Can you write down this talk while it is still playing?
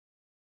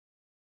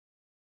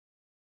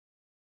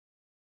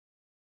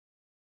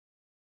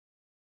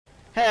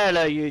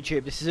Hello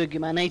YouTube, this is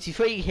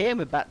OogieMan83 here, and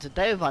we're back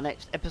today with our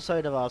next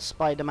episode of our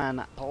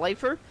Spider-Man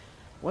playthrough.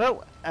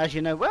 Well, as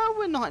you know,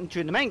 we're not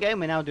doing the main game,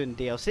 we're now doing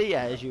DLC,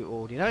 as you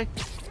already know.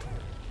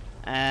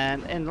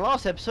 And in the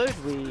last episode,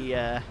 we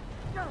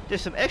did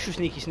some extra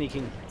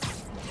sneaking.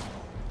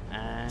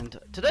 And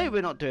today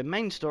we're not doing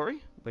main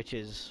story, which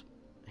is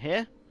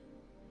here.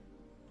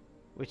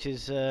 Which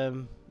is,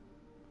 oh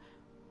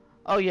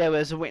yeah,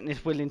 there's a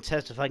witness willing to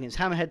testify against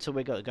Hammerhead, so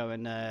we got to go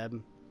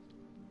and,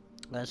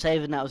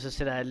 saving that was just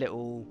a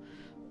little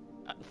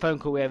phone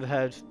call we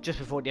overheard just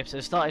before the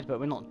episode started, but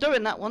we're not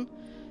doing that one.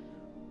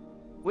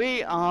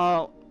 We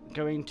are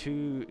going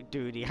to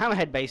do the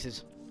Hammerhead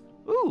bases.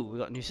 Ooh, we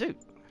got a new suit.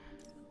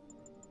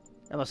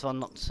 That must have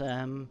unlocked,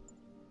 when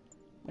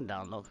did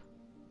that unlock?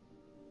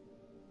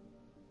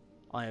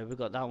 Oh yeah, we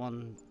got that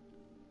one.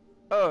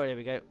 Oh, there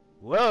we go.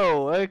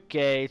 Whoa,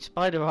 okay,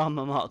 Spider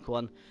Armor Mark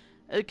 1.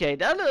 Okay,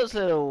 that looks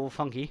a little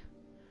funky.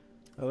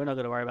 But we're not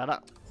going to worry about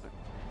that.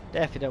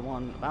 Definitely don't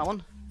want that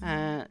one.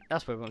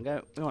 That's where we want to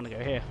go. We want to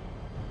go here.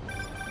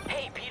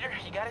 Hey, Peter,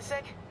 you got a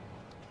sec?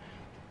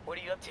 What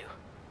are you up to?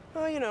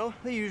 Oh, you know,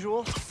 the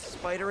usual.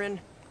 Spider-in,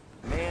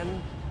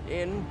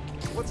 man-in.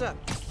 What's up?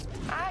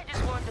 I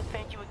just wanted to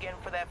thank you again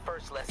for that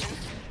first lesson.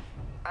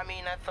 I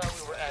mean, I thought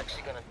we were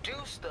actually gonna do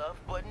stuff,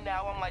 but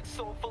now I'm like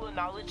so full of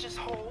knowledge, this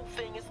whole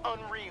thing is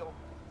unreal.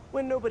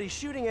 When nobody's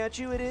shooting at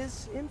you, it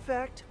is, in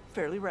fact,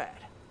 fairly rad.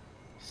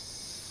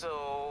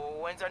 So,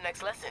 when's our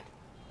next lesson?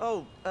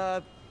 Oh,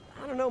 I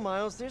don't know,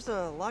 Miles. There's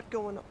a lot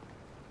going on.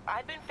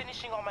 I've been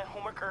finishing all my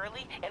homework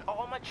early, and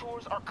all my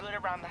chores are good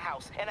around the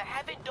house, and I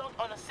haven't dunked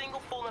on a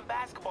single fool in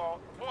basketball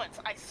once,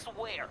 I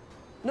swear.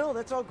 No,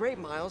 that's all great,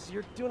 Miles.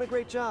 You're doing a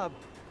great job.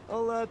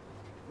 I'll,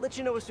 let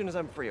you know as soon as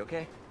I'm free,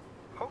 okay?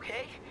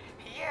 Okay,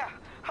 yeah,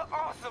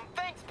 awesome,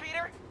 thanks,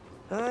 Peter.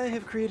 I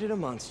have created a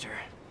monster.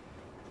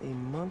 A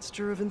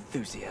monster of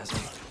enthusiasm.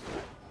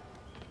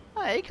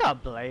 Hey, you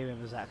can't blame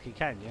him exactly,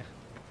 can you?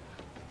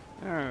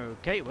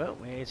 Okay, well,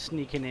 we're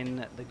sneaking in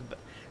at the...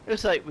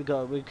 Looks like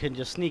we can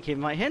just sneak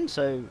in right here,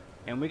 so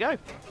in we go.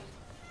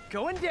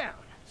 Going down!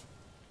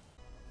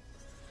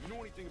 You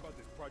know anything about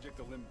this Project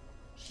Elim?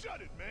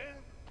 Shut it, man!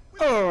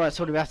 Alright,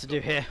 so what do we have to do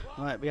here?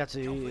 Right, we have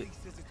to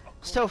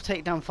stealth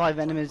take down 5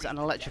 enemies and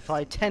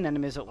electrify 10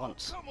 enemies at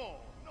once. Come on,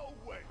 no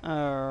way.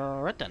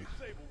 Alright then.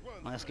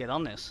 Let's get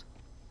on this.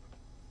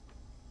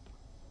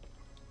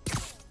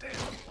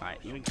 Alright,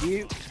 you and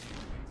you.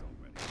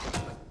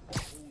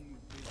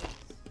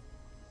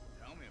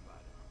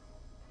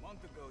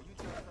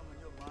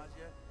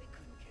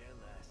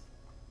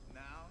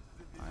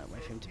 Alright,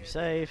 wait for him to be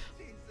safe.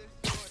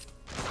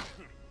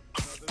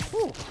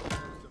 Ooh.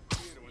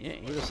 Yeah,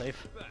 he was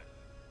safe.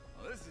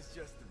 Oh, this is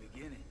just the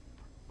beginning.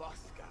 Boss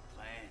has got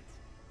plans.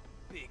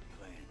 Big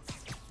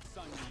plans.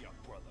 Sign me up,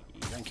 brother.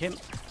 You thank him.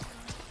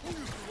 Who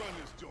used to run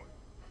this joint?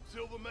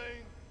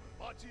 Silvermane?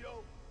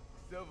 Machio?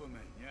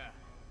 Silverman, yeah.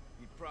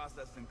 He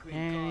processed and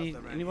cleaned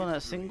cars. Anyone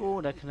that's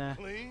single that can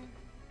Clean?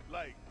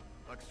 Like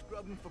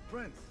scrubbing for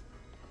prints.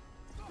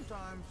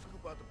 Sometimes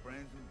scoop out the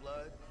brains and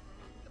blood.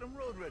 Get them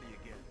road ready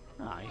again.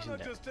 ah, he's why in not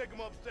debt. just take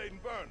them upstate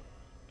and burn 'em?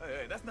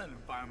 Hey, that's not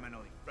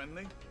environmentally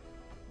friendly.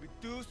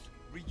 Reduce,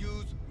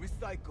 reuse,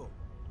 recycle.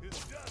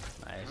 It's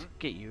just... Let's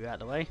get you out of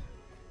the way.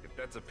 If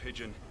that's a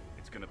pigeon,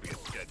 it's gonna be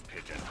a dead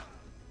pigeon.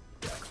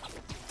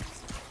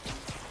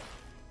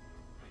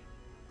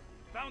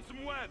 Found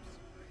some webs.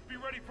 Be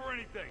ready for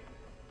anything.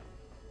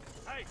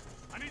 Hey,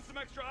 I need some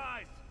extra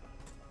eyes.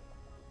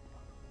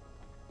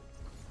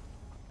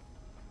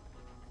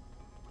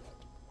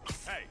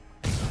 Hey,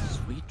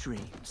 Sweet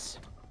dreams.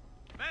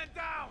 man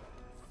down!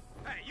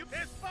 Hey, you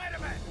hit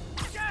Spider-Man!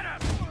 Get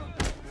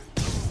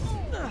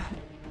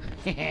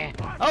him!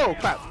 Oh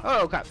crap!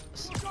 Oh crap!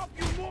 Look up,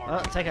 you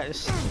moron! Take out this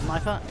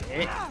sniper.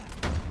 Yeah.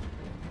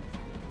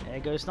 There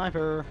goes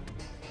sniper.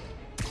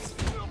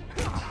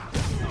 Come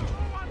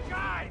on,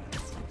 guys!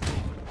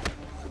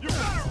 You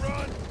gotta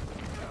run!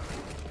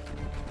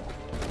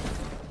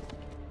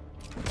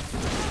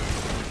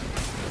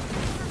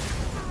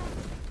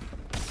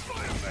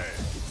 Spider-Man!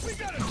 We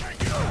gotta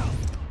take it out!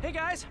 Hey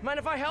guys, mind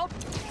if I help?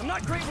 I'm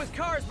not great with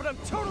cars, but I'm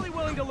totally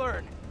willing to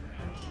learn.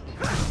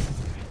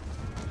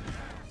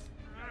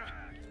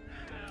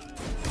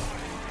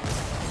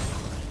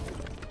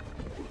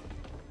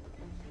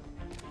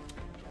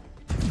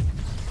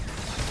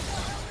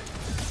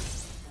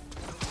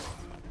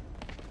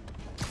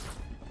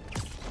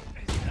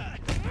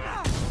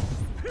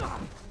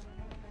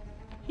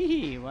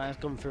 Hee, well, let's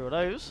gone through all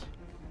those.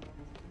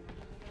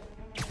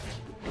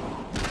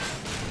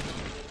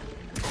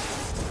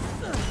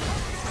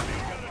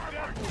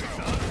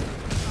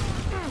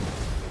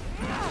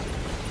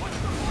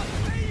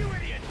 Hey, you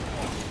idiot!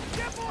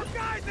 Get more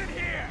guys in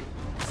here!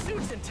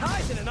 Suits and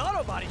ties in an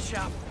auto body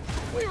shop.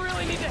 We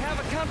really need to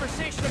have a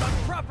conversation about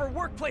proper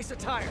workplace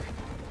attire.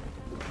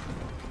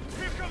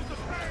 Here comes the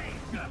pain!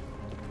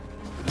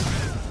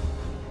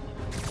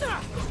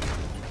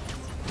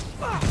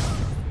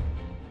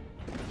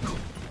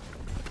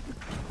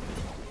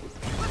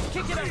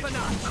 Kick it up a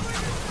notch.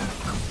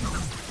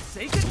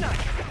 Say goodnight.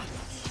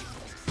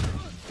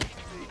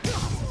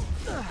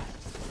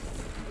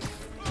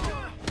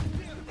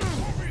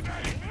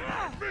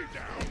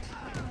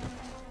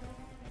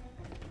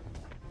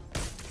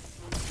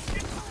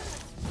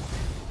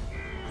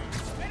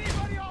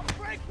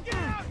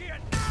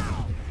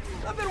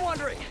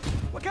 wondering,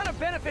 what kind of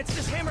benefits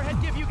does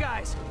Hammerhead give you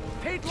guys?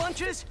 Paid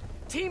lunches?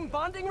 Team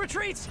bonding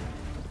retreats?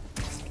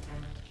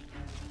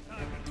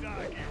 Time to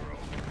die, hero.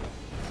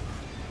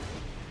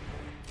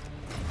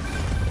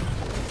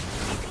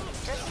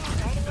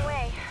 Just riding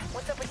away.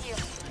 What's up with you?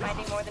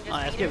 Finding more than just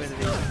Alright, let's get rid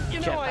meters? of these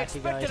You know, I jetpacky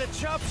expected guys.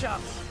 a chop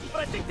shop,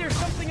 but I think there's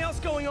something else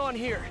going on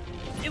here.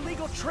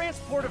 Illegal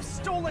transport of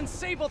stolen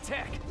Sable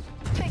tech.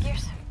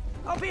 Figures.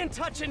 I'll be in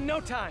touch in no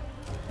time.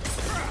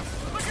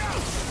 Look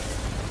out!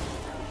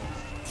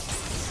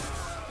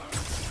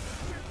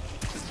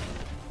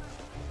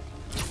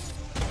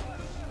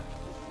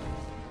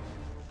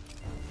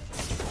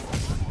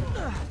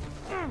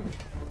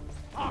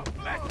 Oh,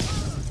 back.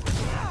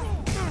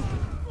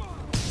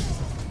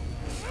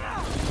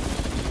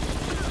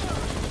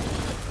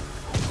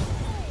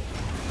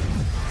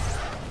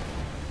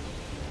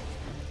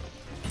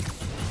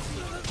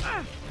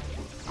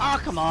 Oh,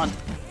 come on.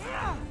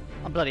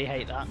 I bloody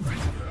hate that.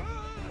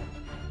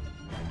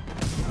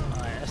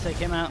 Alright, let's take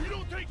him out. You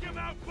don't take him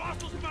out,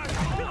 boss will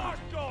smash all our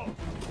skulls!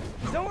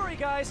 Don't worry,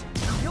 guys.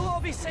 You'll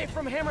all be safe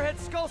from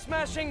Hammerhead's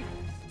skull-smashing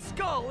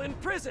skull in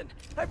prison.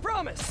 I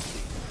promise.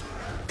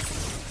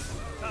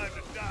 Time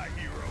to die,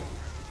 hero.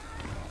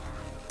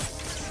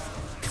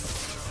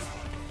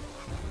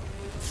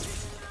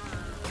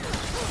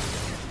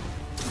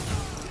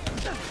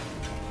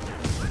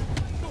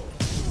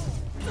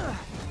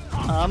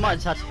 I might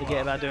just have to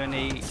forget about doing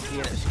the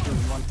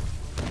electrocution one.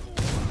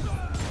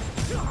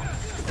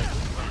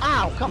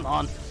 Ow, come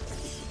on.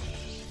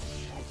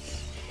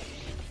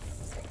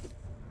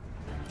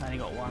 I only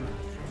got one.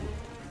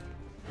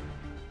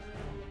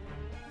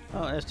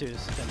 Oh, let's do this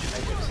suspension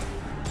matrix.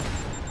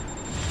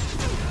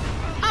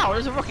 Ow,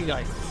 there's a rocky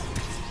guy.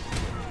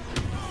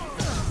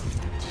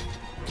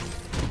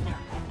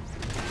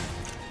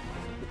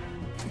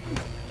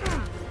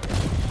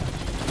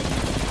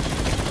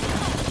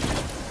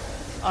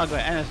 Oh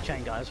great, and there's a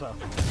chain guy as well.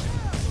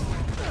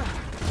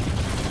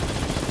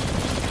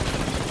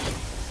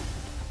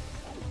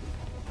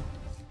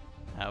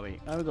 How we?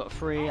 Oh, we got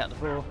 3 out of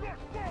 4.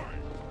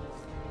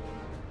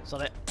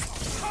 Solid.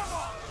 Come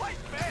on, fight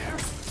fair!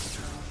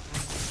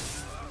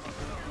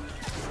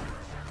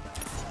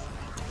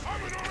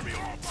 I'm an army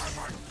all by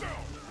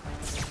myself!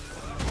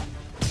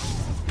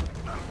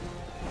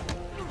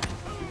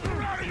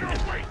 You're out of your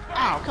way!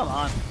 Ow, come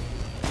on.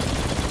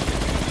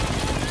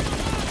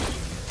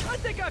 I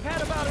think I've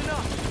had about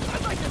enough.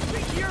 I'd like to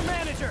speak to your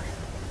manager.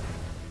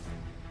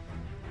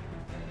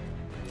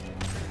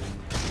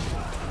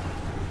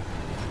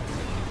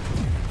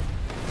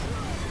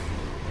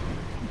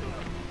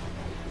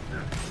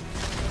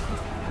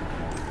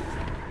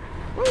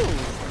 Woo!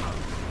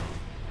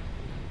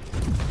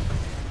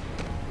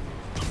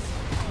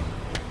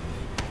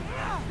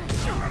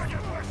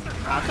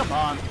 Ah, come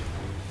on.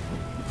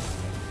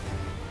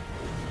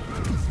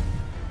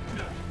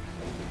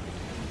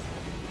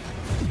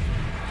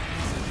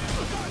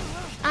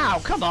 Ow,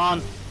 come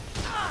on.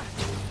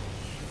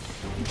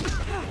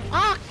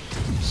 Ah,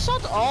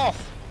 sod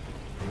off.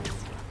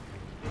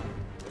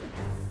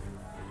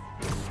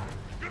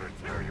 Gonna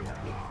tear you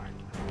apart!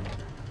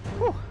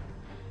 Whew.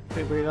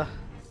 Big breather.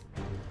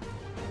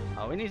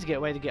 Oh, we need to get a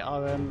way to get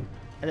our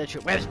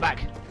electric webs back.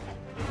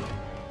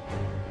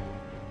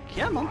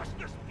 Come on. Watch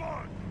this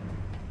bug!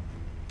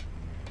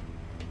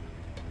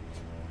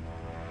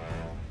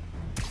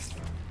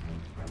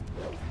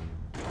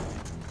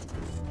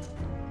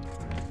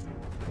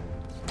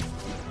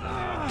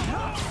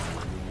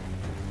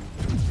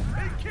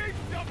 He keeps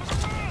jumping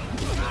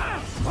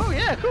around! Oh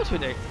yeah, of course we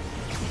do.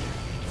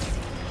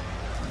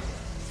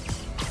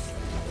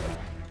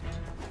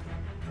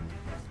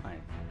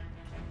 Right.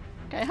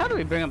 Okay, how do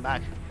we bring them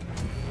back?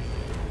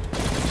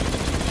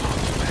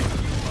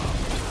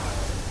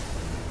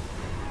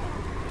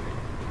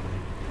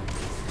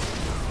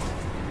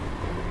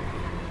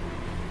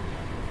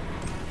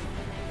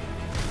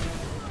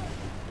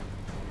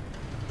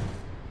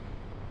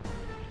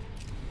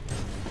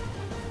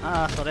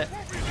 Ah, got it.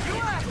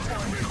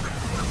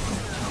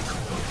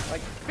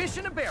 Like fish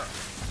in a barrel.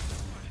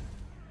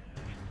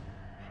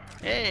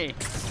 Hey.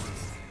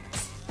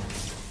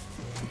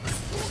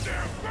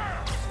 Damn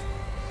fast!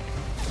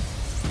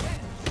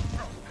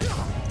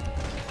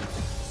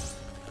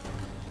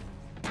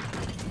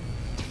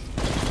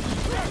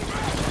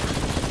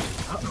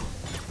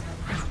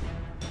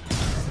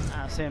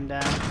 Ah, see him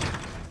down.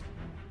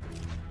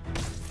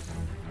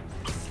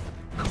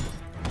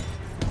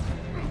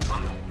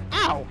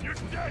 Ow! You're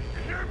dead,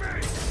 you hear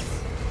me?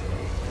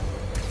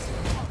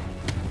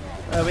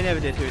 We never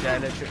did do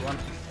that electric one.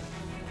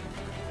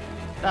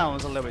 That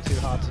one's a little bit too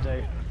hard to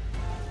do.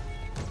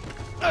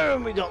 Oh,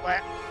 and we got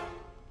that.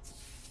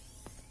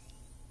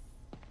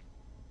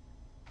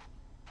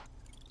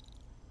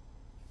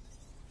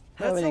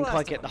 Well, we the didn't last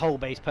quite of get the them. whole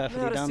base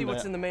perfectly Now to done, see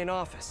what's but in the main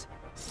office.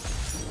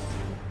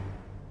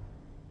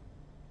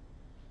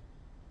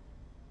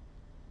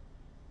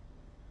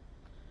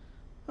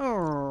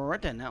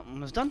 alright then, that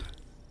one was done.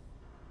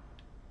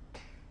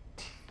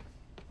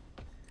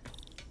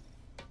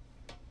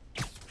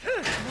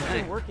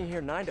 Imagine working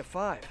here 9 to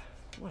 5.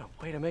 What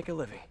a way to make a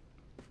living.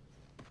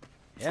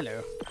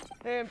 Hello.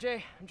 Hey,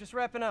 MJ. I'm just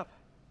wrapping up.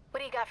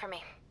 What do you got for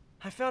me?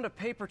 I found a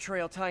paper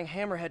trail tying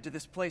Hammerhead to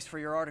this place for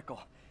your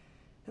article.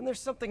 And there's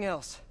something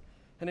else.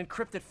 An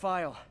encrypted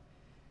file.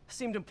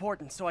 Seemed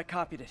important, so I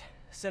copied it.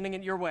 Sending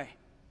it your way.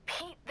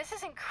 Pete, this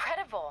is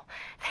incredible.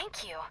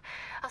 Thank you.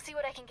 I'll see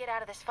what I can get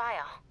out of this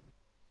file.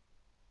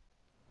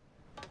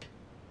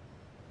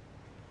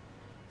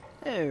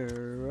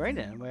 Alright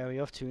then, where are we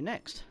off to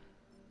next?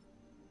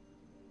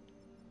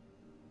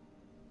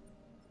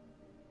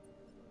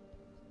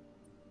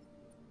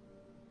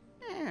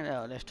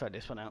 No, let's try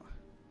this one out.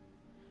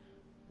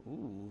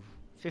 Ooh,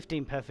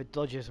 15 perfect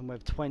dodges and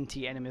with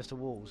 20 enemies to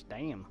walls.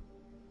 Damn.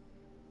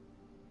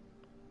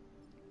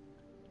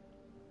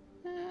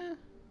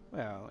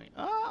 Where are we?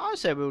 I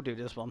say we'll do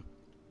this one.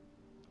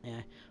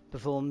 Yeah,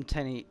 perform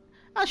 10.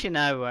 Actually,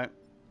 no, we won't.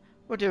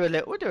 We'll do a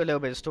little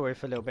bit of story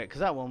for a little bit because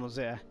that one was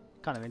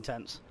kind of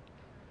intense.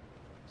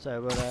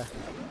 So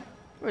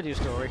we'll do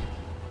story.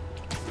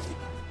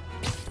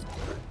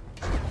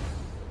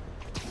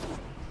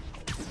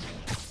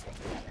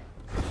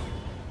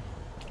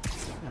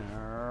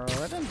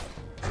 Alright then.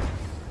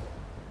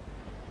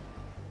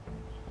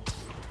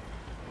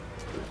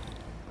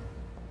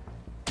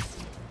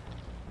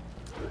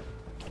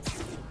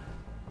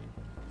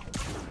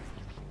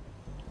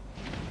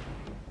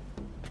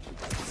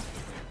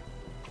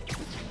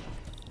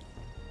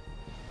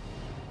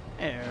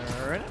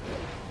 Alright.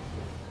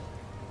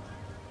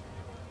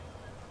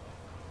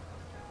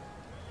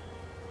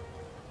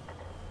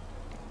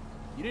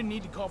 You didn't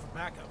need to call for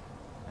backup.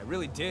 I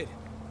really did.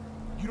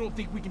 You don't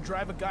think we can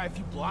drive a guy a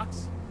few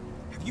blocks?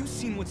 Have you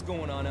seen what's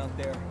going on out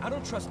there? I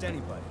don't trust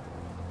anybody.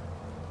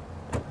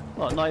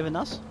 What, not even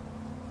us?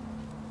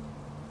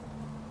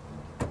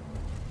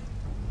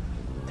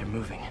 They're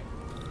moving.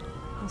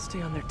 I'll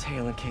stay on their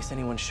tail in case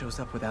anyone shows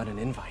up without an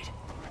invite.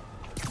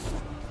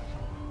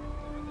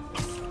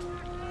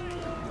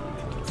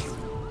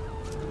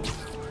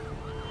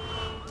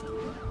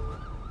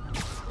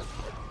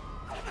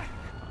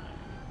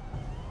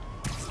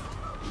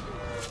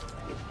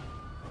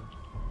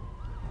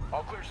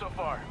 All clear so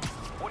far.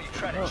 What are you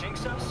trying to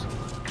jinx us?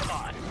 Come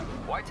on.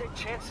 Why take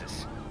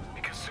chances?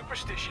 Because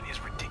superstition is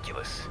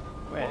ridiculous.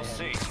 We'll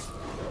see.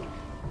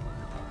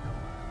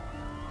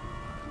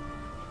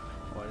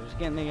 Well, just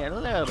getting to get a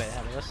little bit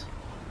ahead of us.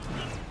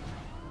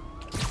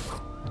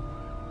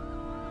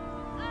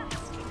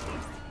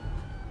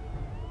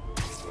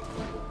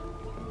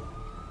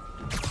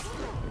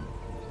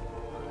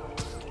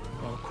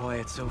 All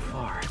quiet so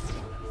far.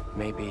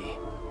 Maybe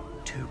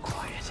too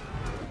quiet.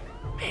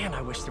 Man,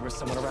 I wish there was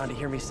someone around to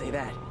hear me say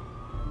that.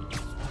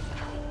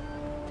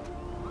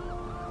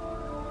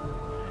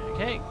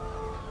 Okay.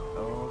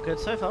 All good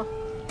so far.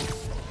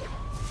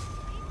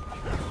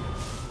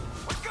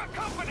 We've got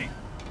company!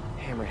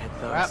 Hammerhead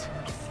thugs.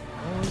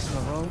 Always in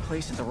the wrong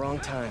place at the wrong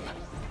time.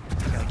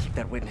 I gotta keep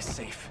that witness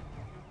safe.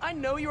 I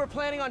know you were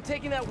planning on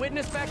taking that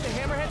witness back to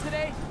Hammerhead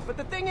today, but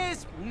the thing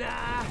is, nah.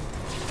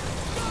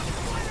 Stop,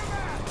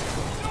 Spider-Man!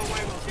 No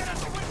way we'll get at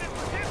the witness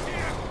with him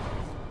here!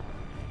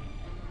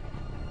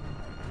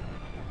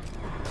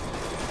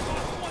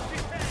 Lost once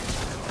he's dead.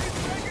 He's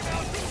taking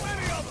out too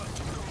many of us!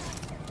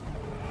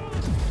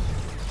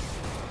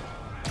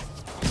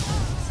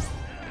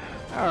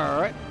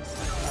 Alright.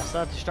 That's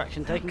that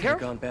distraction taken care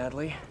Could've of. gone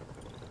badly.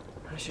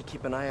 I should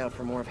keep an eye out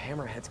for more of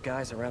Hammerhead's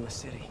guys around the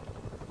city.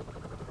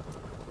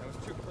 That was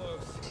too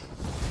close.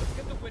 Let's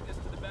get the witness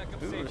to the backup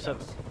safe so-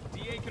 house.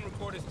 DA can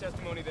record his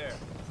testimony there.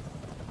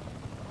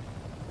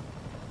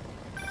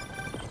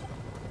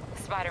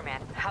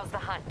 Spider-Man, how's the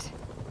hunt?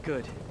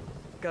 Good.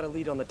 Got a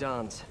lead on the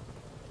Dons.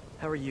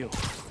 How are you?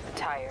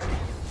 Tired.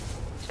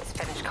 Just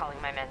finished calling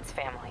my men's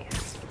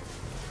families.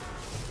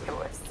 It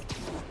was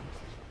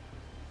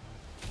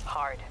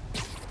hard.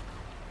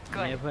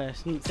 Good. Yeah, but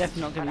it's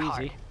definitely not going to But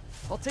be easy.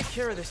 I'll take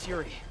care of this,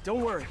 Yuri.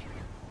 Don't worry.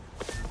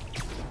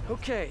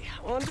 Okay,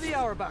 on to the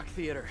Auerbach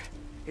Theater.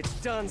 It's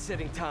done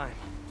sitting time.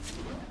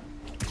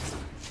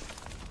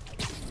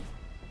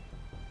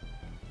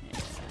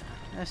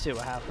 Let's see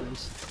what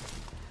happens.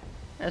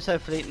 Let's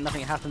hopefully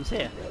nothing happens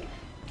here.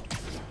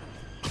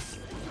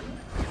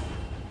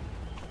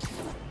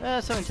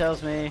 Something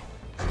tells me.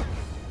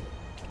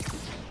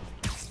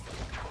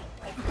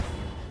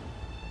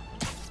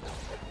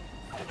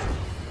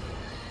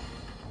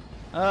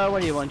 What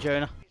do you want,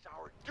 Jonah? It's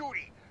our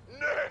duty,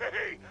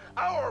 nay,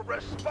 our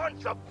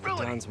responsibility.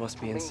 The Dons must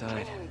be to inside.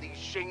 maintain these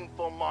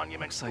shameful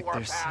monuments Looks like to our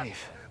they're past,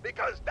 safe.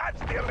 because that's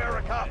the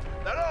America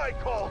that I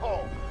call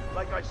home.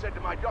 Like I said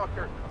to my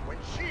doctor when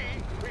she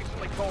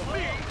recently told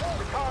me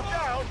to calm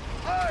down,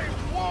 I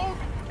won't,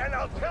 and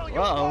I'll tell you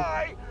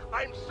why.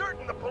 I'm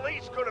certain the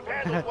police could have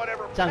handled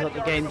whatever. Sounds like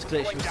the game's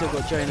glitched. We've still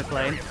got Jonah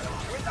playing.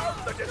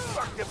 Without the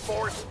destructive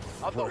force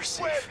of We're those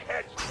safe.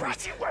 webhead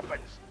crazy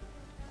weapons.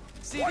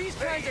 See, What these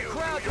say kinds of you,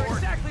 crowds New are York?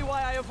 exactly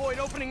why I avoid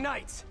opening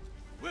nights.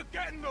 We're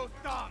getting those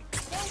dongs,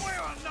 one way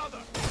or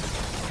another!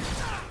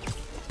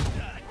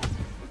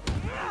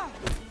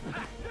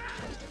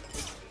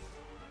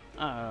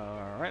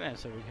 Alright. Alright then,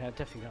 so we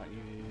definitely can't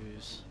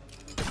use...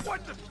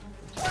 What the?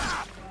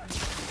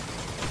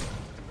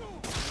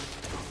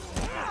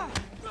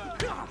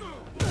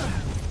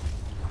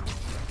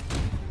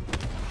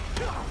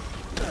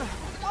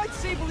 Why'd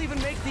Sable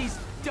even make these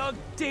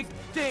dig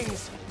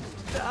things?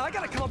 I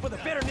gotta come up with a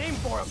better name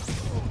for them.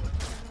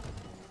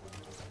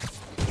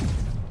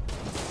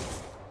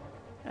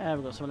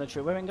 We've got some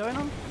electric webbing going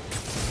on.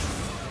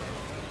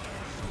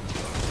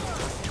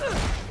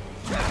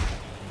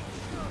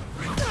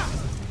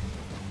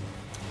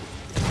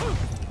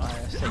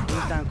 Alright, let's take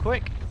these down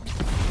quick.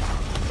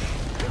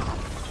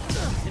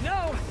 You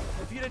know,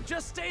 if you'd have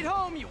just stayed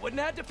home, you wouldn't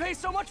have had to pay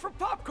so much for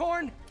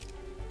popcorn.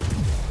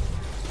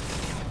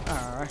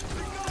 Alright.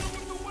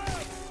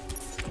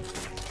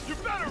 You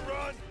better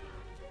run.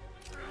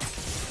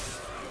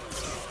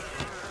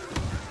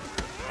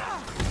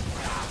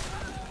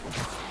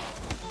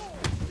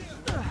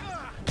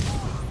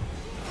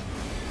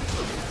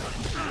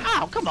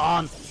 Ow, come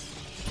on!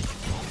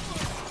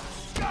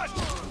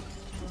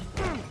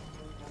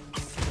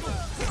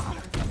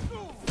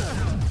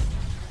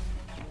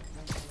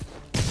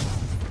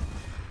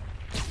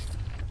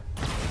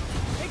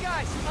 Hey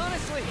guys,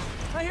 honestly,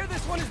 I hear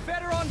this one is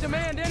better on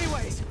demand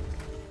anyways.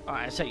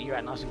 Alright, let's take you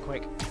out nice and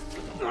quick.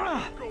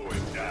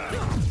 Going down.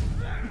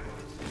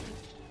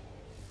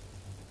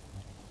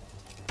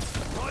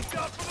 Watch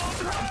out for those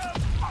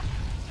crabs.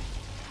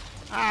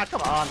 Ah,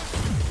 come on!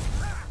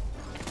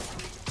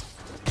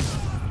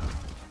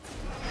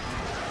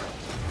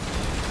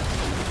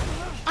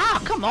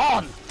 Ah, come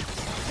on!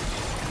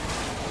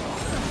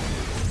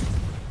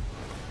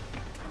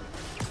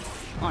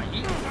 Alright,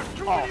 you...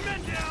 Too many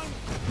men down.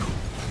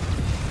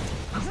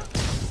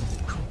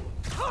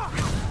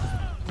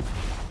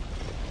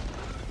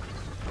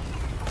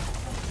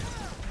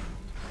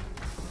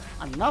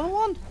 Another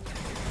one?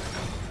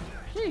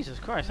 Jesus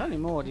Christ, how many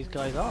more of these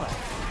guys are there?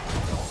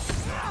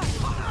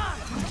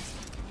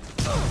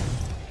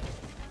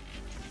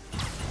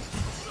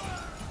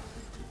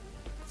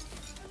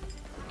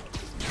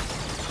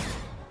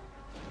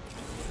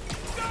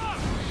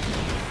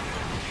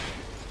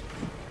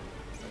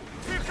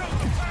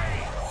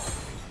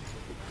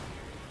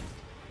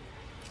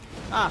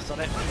 Ah, stop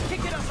it.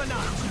 Kick it up a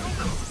notch.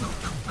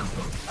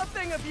 A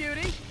thing of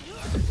beauty.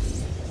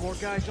 More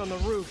guys on the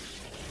roof.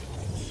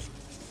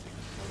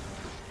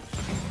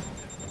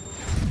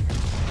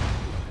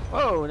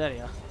 Whoa, there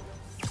you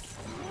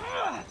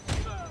are.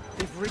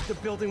 They've rigged the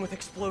building with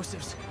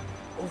explosives.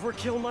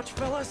 Overkill much,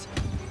 fellas?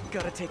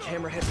 Gotta take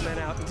Hammerhead's men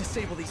out and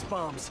disable these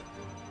bombs.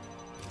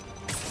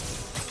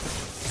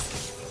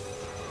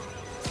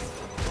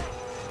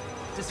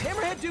 Does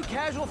Hammerhead do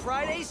casual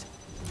Fridays?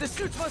 The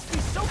suits must be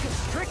so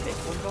constricted.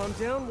 One bomb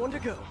down, one to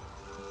go.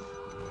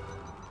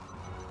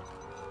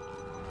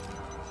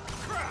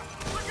 Crap!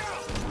 Look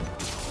out!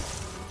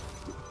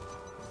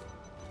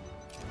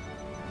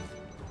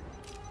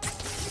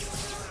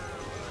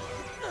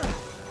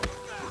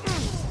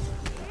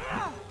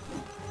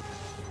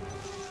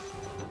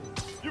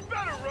 You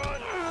better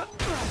run!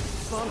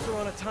 Bombs are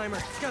on a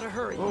timer. Gotta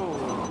hurry.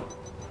 Oh.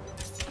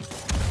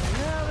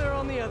 Now they're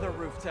on the other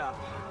rooftop.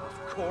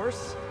 Of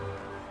course.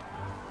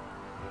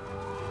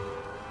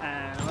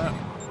 And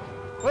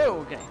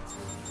whoa, okay.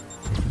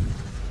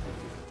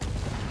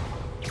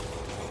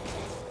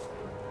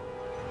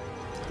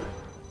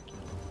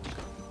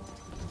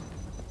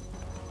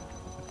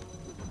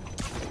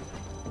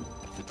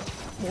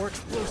 More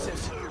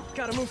explosives.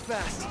 Gotta move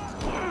fast.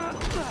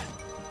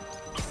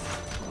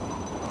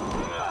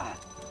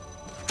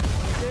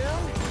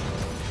 Down.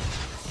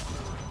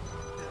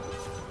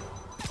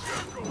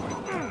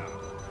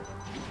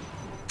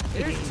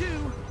 There's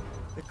two.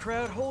 The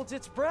crowd holds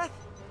its breath.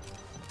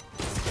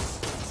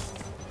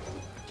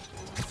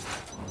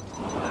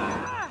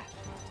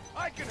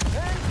 I can...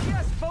 And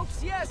yes,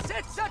 folks, yes,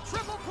 it's a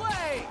triple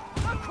play!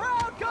 The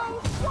crowd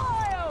goes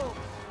wild!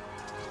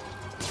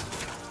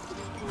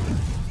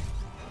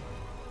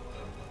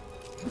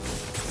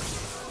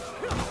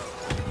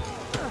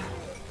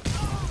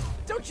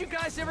 Don't you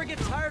guys ever get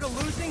tired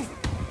of losing?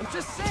 I'm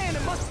just saying,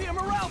 it must be a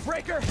morale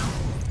breaker!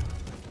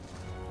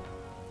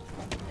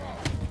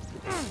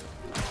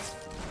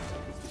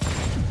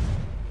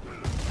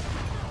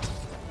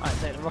 Alright,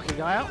 take the rocket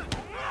guy out.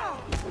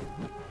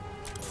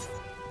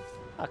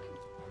 Okay.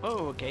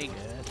 Oh, okay, good.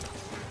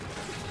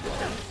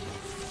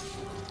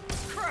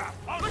 Crap!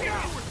 Look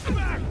out! We're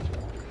smacked!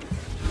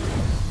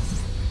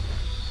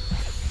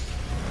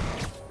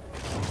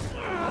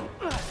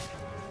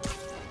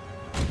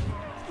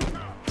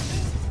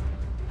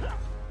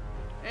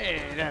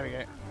 Hey, there we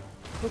go.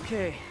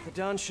 Okay, the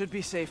Don should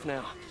be safe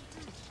now.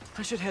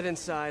 I should head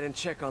inside and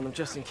check on them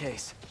just in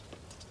case.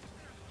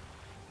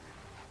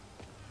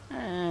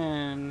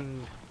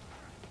 And...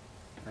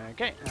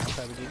 okay, now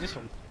how we do this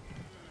one.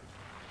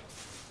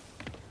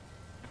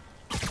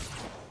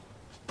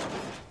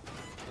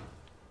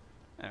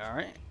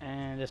 Alright,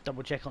 and let's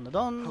double check on the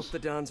Dons. Hope the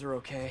Dons are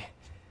okay.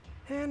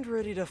 And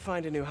ready to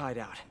find a new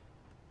hideout.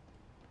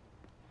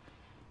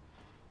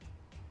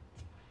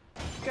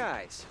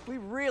 Guys, we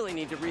really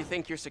need to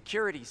rethink your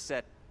security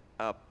set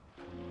up.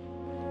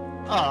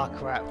 Oh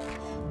crap.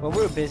 Well, we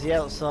were busy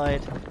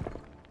outside.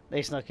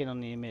 They snuck in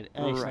on the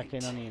snuck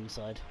in on the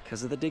inside.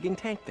 Because of the digging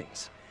tank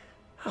things.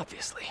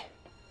 Obviously.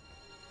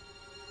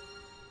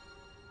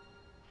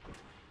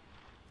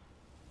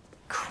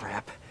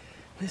 Crap.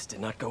 This did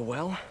not go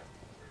well.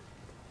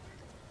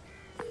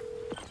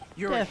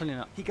 Yuri, Definitely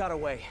not. He got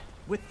away.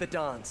 With the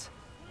Dons.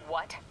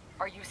 What?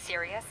 Are you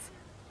serious?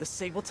 The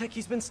Sable tech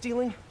he's been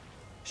stealing?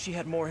 She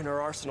had more in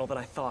her arsenal than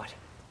I thought.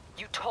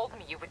 You told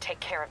me you would take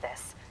care of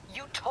this.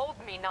 You told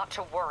me not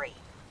to worry.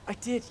 I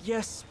did,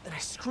 yes, and I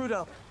screwed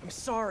up. I'm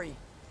sorry.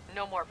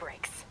 No more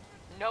breaks.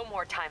 No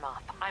more time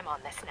off. I'm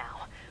on this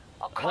now.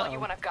 I'll call you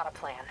when I've got a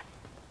plan.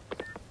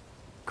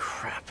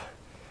 Crap.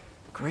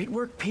 Great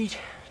work, Pete.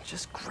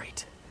 Just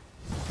great.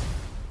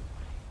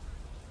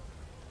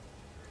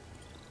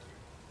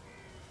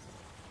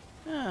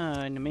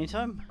 In the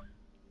meantime,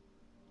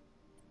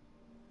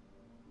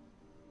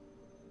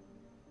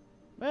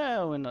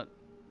 well, we're not.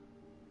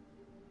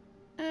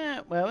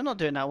 Well, we're not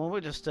doing that one. We'll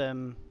just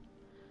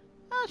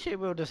actually,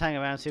 we'll just hang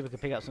around and see if we can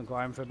pick up some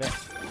crime for a bit.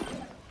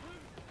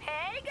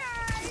 Hey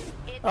guys!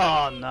 It's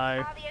Oh me,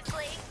 no!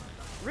 obviously.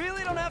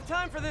 Really don't have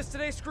time for this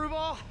today,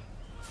 Screwball.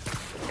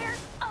 There's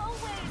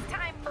always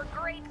time for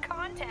great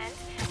content,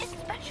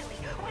 especially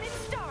when it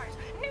stars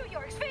New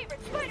York's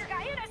favorite spider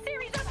guy in a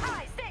series of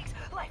high-stakes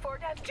life or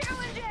death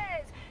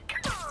challenges.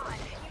 Come on,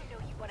 you know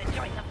you want to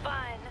join the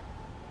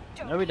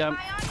fun. No, we don't.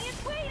 My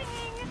audience waiting.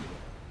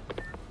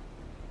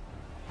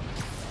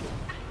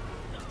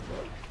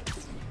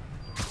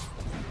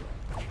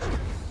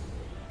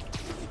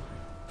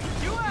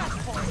 You asked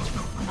for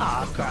it.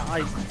 Ah, crap! I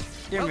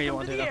didn't really Welcome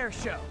want to to do the that. air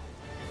show.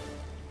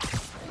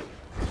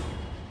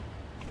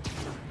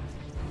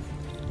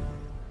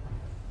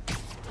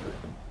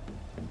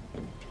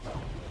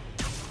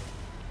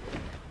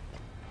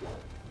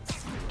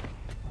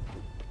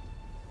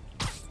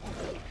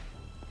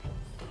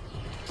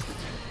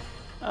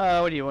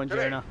 What do you want,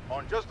 Today, Jonah?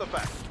 on Just the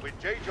Facts, with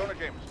J. Jonah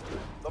Jameson,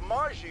 the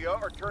Mafia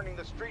are turning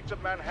the streets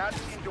of Manhattan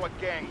into a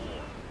gang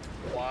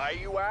war. Why,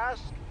 you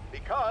ask?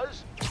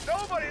 Because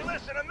nobody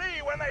listened to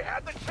me when they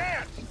had the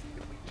chance.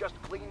 If we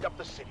just cleaned up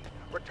the city,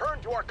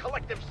 returned to our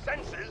collective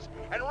senses,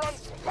 and run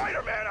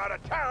Spider-Man out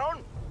of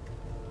town,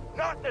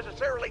 not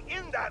necessarily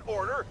in that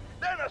order,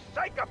 then a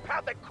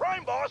psychopathic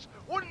crime boss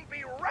wouldn't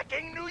be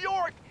wrecking New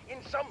York in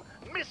some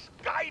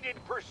misguided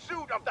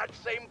pursuit of that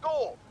same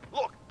goal.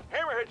 Look,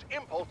 Hammerhead's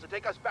impulse to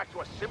take us back to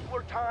a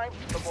simpler time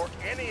before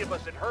any of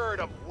us had heard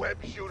of web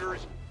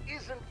shooters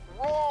isn't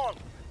wrong.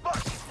 But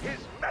his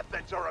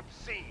methods are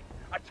obscene.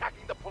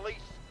 Attacking the police,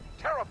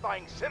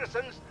 terrifying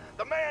citizens,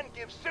 the man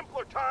gives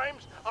simpler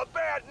times a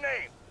bad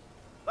name.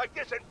 Like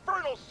this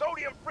infernal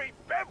sodium-free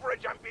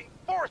beverage I'm being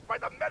forced by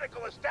the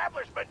medical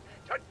establishment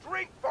to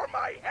drink for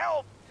my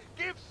health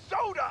gives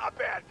soda a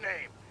bad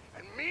name.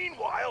 And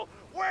meanwhile,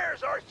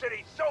 where's our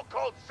city's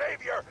so-called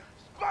savior,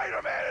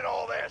 Spider-Man, in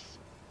all this?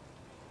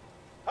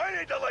 I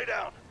need to lay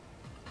down.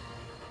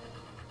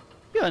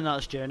 You're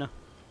nuts, Jonah.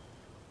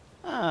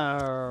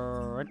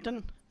 Alright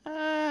then.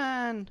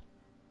 And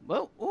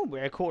well,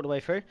 we're a quarter way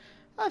through.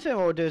 I think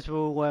what we'll do is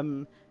we'll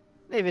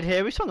leave it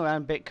here. We swung around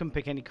a bit, couldn't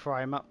pick any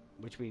crime up,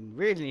 which we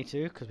really need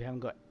to because we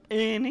haven't got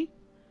any.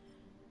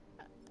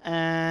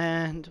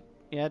 And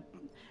yeah,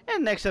 in the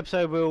next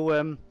episode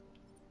we'll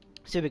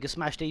see if we can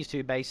smash these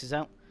two bases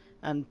out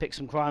and pick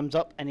some crimes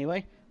up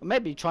anyway. Or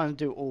maybe try and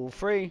do all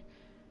three.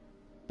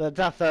 But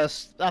that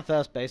first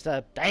base,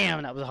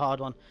 damn, that was a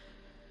hard one.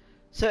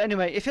 So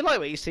anyway, if you like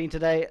what you've seen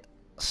today,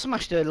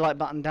 smash the like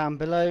button down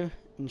below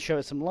and show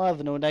it some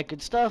love and all that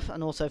good stuff.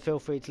 And also feel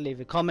free to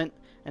leave a comment.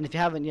 And if you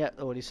haven't yet,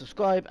 already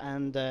subscribe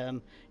and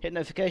hit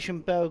notification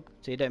bell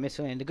so you don't miss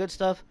any of the good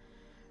stuff.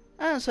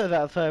 And so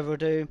without further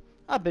ado,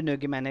 I've been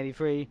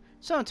NoogieMan83.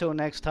 So until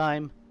next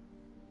time,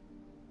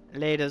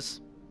 laters.